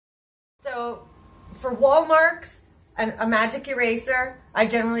So for wall marks, a magic eraser, I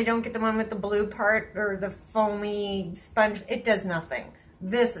generally don't get the one with the blue part or the foamy sponge. It does nothing.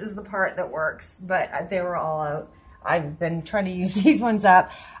 This is the part that works, but they were all out. I've been trying to use these ones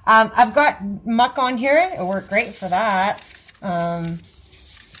up. I've got muck on here. It'll work great for that. And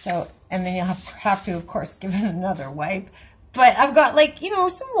then you'll have to, of course, give it another wipe. But I've got, like, you know,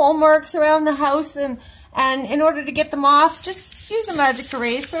 some wall marks around the house, and in order to get them off, just use a magic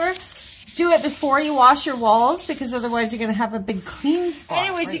eraser. Do it before you wash your walls, because otherwise you're going to have a big clean spot.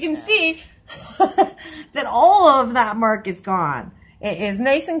 Anyways, right, you can see that all of that mark is gone. It is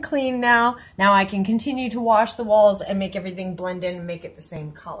nice and clean now. Now I can continue to wash the walls and make everything blend in and make it the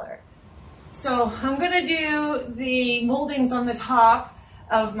same color. So I'm going to do the moldings on the top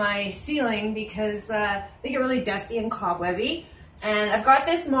of my ceiling because they get really dusty and cobwebby. And I've got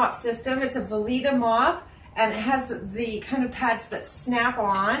this mop system. It's a Velita mop, and it has the kind of pads that snap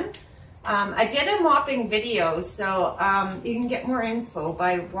on. I did a mopping video, so you can get more info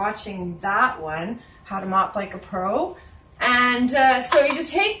by watching that one, How to Mop Like a Pro. And so you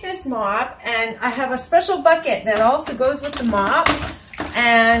just take this mop, and I have a special bucket that also goes with the mop.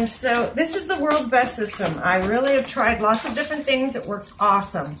 And so this is the world's best system. I really have tried lots of different things. It works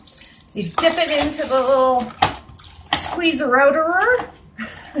awesome. You dip it into the little squeezer-outerer.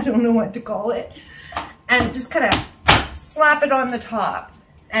 I don't know what to call it. And just kind of slap it on the top,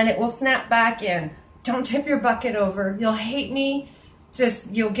 and it will snap back in. Don't tip your bucket over. You'll hate me.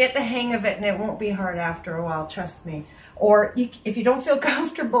 You'll get the hang of it, and it won't be hard after a while, trust me. Or if you don't feel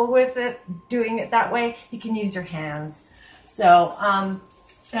comfortable with it, doing it that way, you can use your hands. So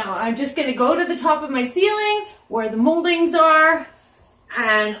now I'm just going to go to the top of my ceiling where the moldings are,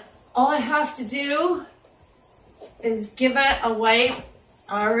 and all I have to do is give it a wipe.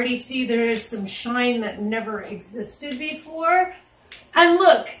 I already see there's some shine that never existed before. And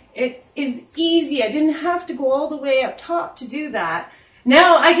look, it is easy. I didn't have to go all the way up top to do that.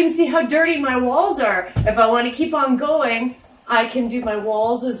 Now I can see how dirty my walls are. If I want to keep on going, I can do my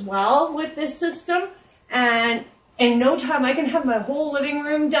walls as well with this system. And in no time, I can have my whole living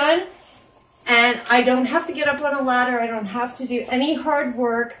room done. And I don't have to get up on a ladder. I don't have to do any hard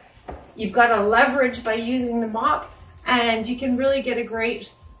work. You've got a leverage by using the mop, and you can really get a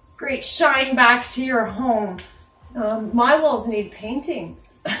great shine back to your home. My walls need painting.